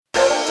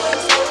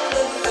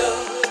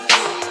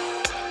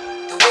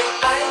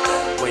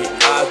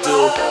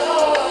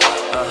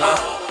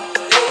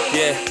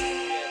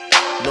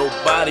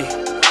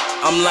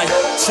I'm like,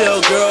 chill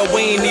girl,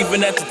 we ain't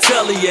even at the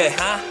telly yet.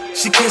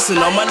 She kissing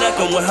on my neck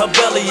and where her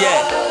belly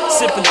at.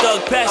 Sipping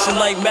thug passion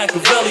like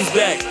Machiavelli's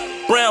back.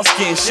 Brown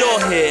skin,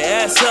 short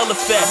hair, ass hella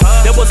fat.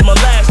 That was my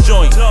last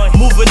joint.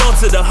 Moving on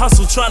to the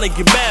hustle, trying to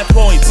get mad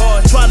points.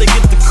 Trying to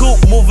get the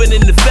coupe, moving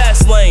in the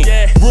fast lane.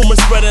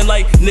 Rumors spreading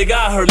like, nigga,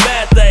 I heard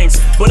mad things,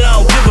 but I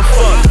don't give a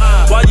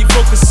fuck. While you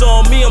focus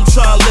on me, I'm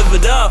trying to live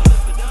it up.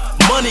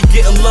 Money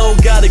getting low,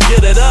 gotta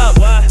get it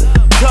up.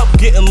 Cup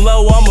getting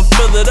low, I'ma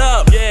fill it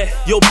up.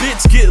 Yo,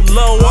 bitch getting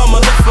low, I'ma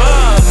lift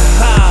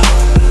up.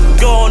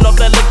 Going off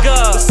that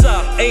liquor.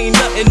 Ain't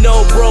nothing,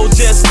 no bro,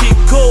 just keep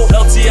cool.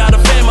 LT out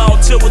of fam, I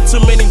don't chill with too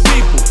many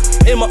people.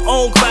 In my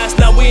own class,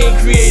 now we ain't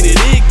created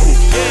equal.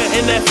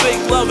 And that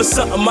fake love is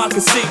something I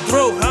can see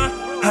through.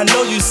 I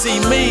know you see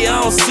me, I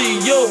don't see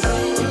you.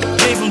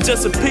 Gave him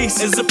just a piece,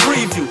 it's a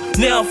preview.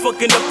 Now I'm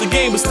fucking up the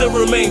game, but still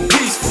remain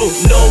peaceful.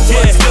 No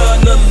one's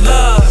gonna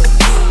love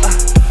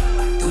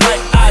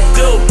like I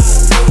do.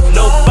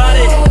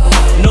 Nobody,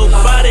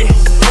 nobody.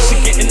 She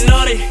getting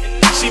naughty,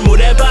 she move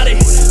that body.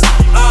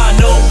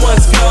 No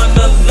one's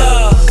gonna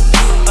love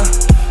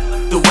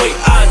the way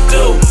I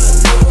do.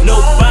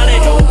 Nobody,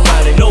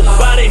 nobody,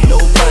 nobody.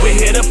 We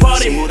here to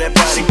party.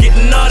 She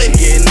getting naughty.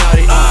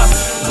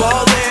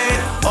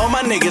 Ballin', all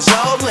my niggas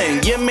all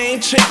in. Your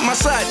main chick, my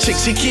side chick,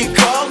 she keep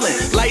calling.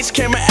 Lights,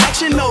 camera,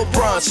 action, no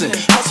Bronson.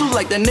 Hustle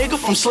like that nigga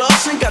from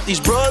Slauson. Got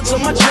these broads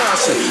on my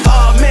Johnson.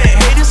 Oh man,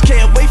 haters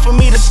can't wait for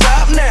me to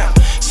stop now.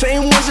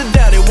 Same ones that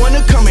doubted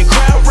wanna come and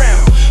crowd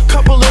round.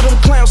 Couple of them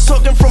clowns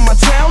talking from my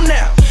town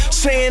now,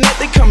 saying that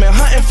they coming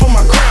hunting for my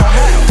crown.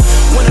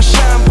 How? When I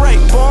shine bright,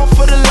 born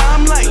for the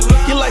limelight.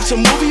 Your life's a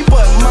movie,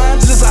 but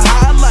mine's is a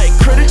highlight.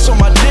 Critics on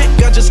my dick,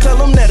 I just tell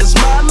them that it's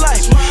my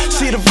life.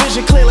 See the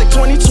vision clear like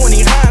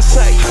 20/20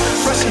 hindsight.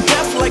 Fresh and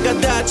deaf like I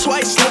died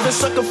twice. Living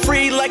sucker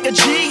free like a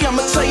G.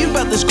 I'ma tell you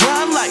about this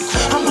grind life.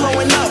 I'm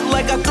blowing up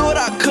like I thought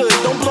I could.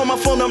 Don't blow my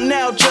phone up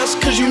now just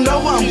cause you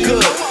know I'm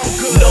good.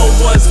 No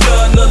one's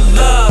gonna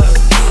love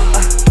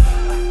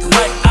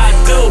like I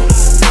do.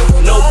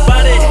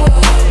 Nobody,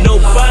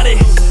 nobody.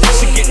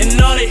 She getting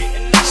naughty,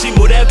 she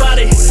move that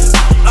body.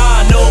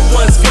 No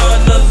one's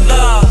gonna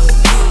love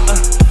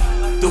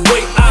the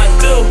way I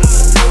do.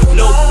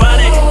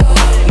 Nobody,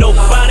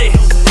 nobody.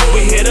 We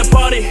here to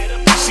party,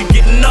 she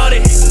getting naughty.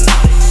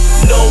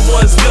 No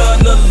one's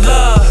gonna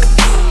love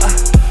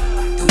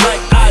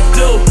like I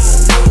do.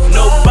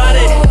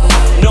 Nobody,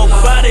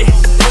 nobody.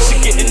 She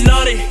getting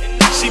naughty,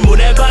 she move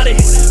that body.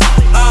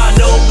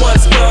 No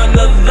one's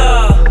gonna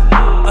love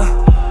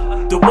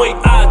the way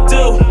I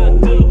do.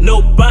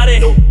 Nobody,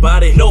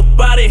 nobody,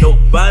 nobody,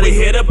 nobody. We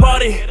here to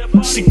party,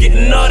 she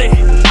getting naughty.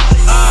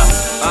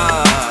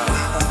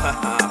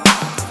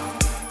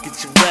 Get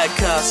your red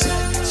cups,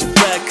 get your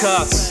red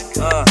cups.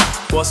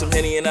 Bought some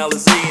Henny and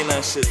Alizé and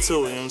that shit too,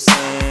 you know what I'm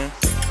saying?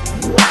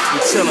 We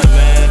chillin',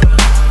 man,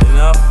 you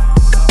know?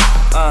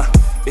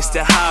 It's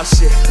that house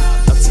shit,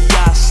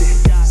 LTI shit,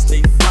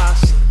 stay fly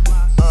shit,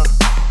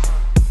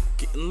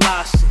 getting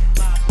live shit.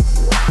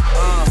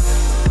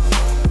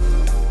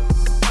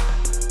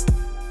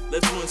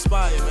 Let's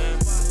inspire, man.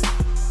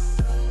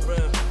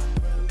 Real.